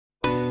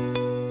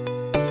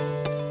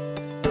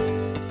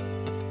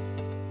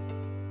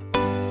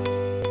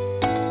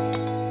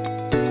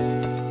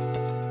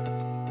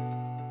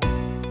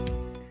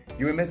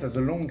UMS has a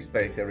long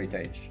space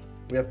heritage.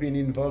 We have been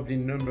involved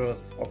in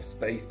numbers of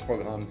space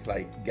programs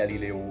like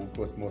Galileo,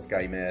 Cosmos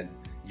SkyMed,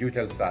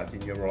 Eutelsat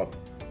in Europe,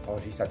 or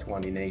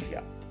GSAT-1 in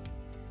Asia.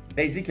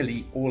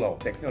 Basically, all our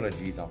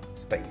technologies are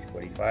space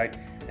qualified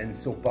and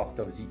so part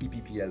of the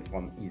EPPL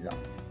from ESA,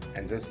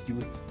 and thus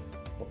used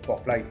for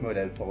flight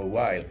model for a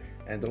while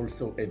and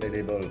also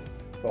available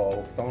for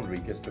our foundry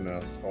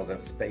customers for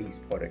their space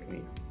product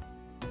needs.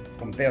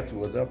 Compared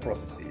to other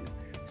processes,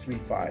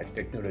 3.5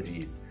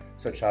 technologies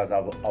such as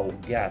our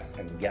gas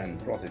and GaN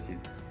processes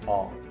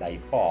are by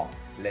far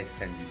less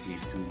sensitive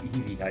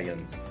to EV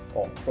ions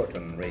or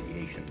proton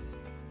radiations.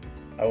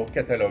 Our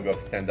catalog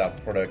of standard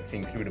products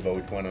include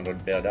about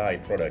 100 bare die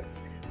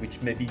products which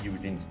may be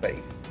used in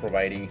space,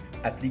 providing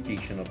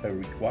application of a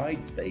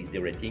required space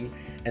derating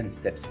and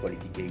steps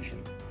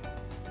qualification.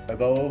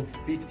 Above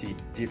 50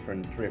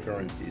 different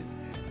references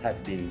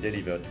have been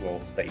delivered to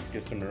our space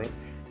customers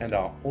and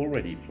are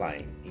already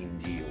flying in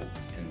GEO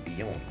and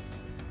beyond.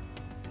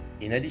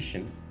 In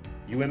addition,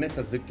 UMS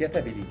has the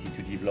capability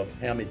to develop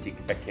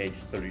hermetic package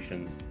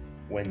solutions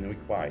when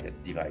required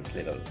at device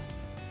level.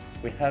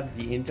 We have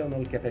the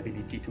internal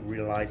capability to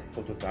realize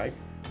prototype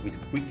with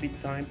quick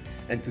lead time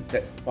and to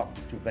test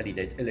parts to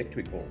validate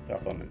electrical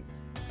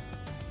performance.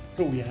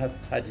 So we have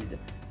added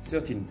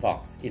 13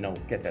 parts in our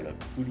catalog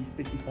fully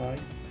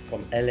specified,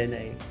 from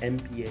LNA,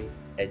 MPA,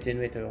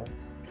 attenuators,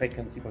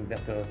 frequency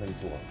converters and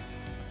so on.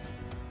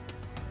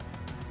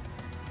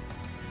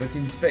 But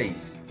in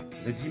space,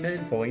 the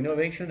demand for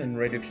innovation and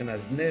reduction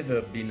has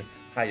never been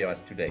higher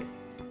as today.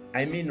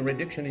 I mean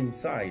reduction in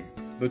size,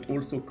 but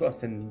also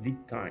cost and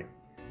lead time.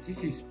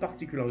 This is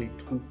particularly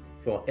true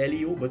for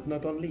LEO, but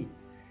not only.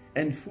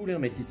 And full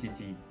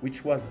hermeticity,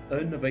 which was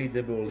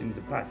unavailable in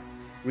the past,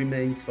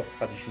 remains for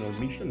traditional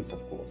missions,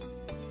 of course.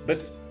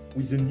 But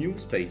with the new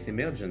space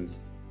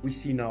emergence, we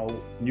see now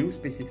new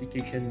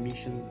specification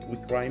mission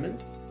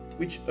requirements,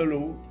 which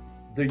allow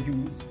the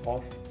use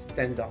of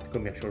standard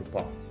commercial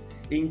parts,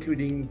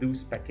 including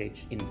those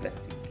packaged in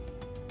plastic.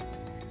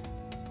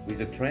 With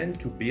a trend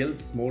to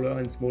build smaller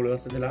and smaller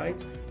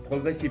satellites,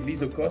 progressively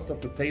the cost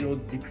of a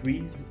payload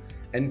decreases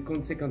and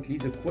consequently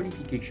the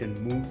qualification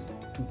moves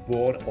to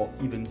board or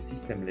even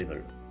system level.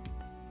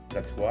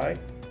 That's why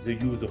the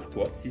use of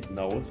quartz is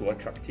now so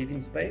attractive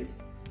in space.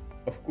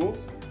 Of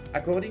course,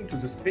 according to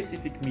the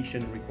specific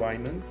mission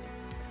requirements,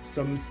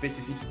 some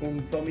specific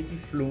conformity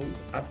flows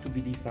have to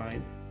be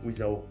defined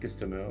with our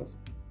customers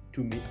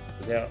to meet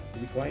their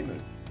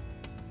requirements.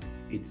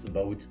 It's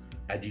about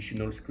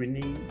additional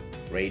screening,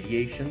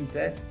 radiation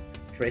tests,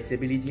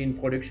 traceability in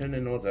production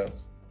and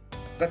others.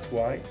 That's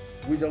why,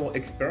 with our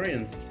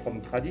experience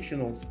from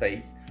traditional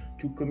space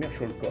to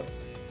commercial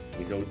COTS,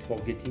 without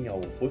forgetting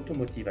our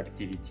automotive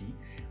activity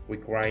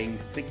requiring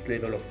strict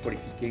level of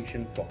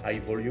qualification for high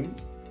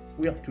volumes,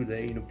 we are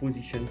today in a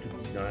position to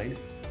design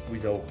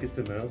with our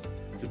customers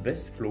the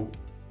best flow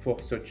for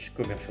such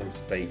commercial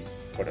space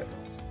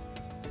products.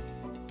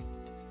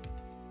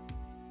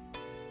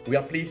 We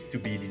are pleased to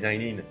be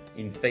designing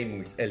in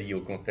famous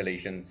LEO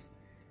constellations.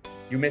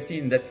 You may see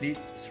in at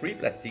least 3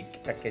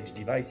 plastic package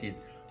devices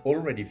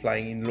already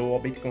flying in low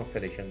orbit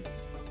constellations.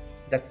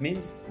 That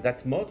means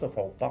that most of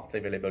our parts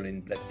available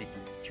in plastic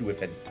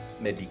QFN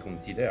may be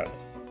considered.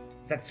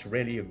 That's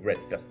really a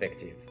great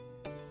perspective.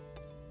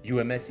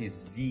 UMS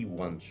is the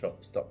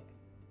one-stop shop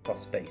for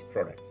space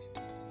products,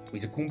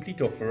 with a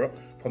complete offer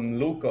from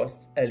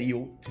low-cost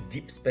LEO to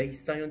deep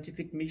space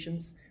scientific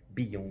missions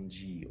beyond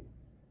GEO.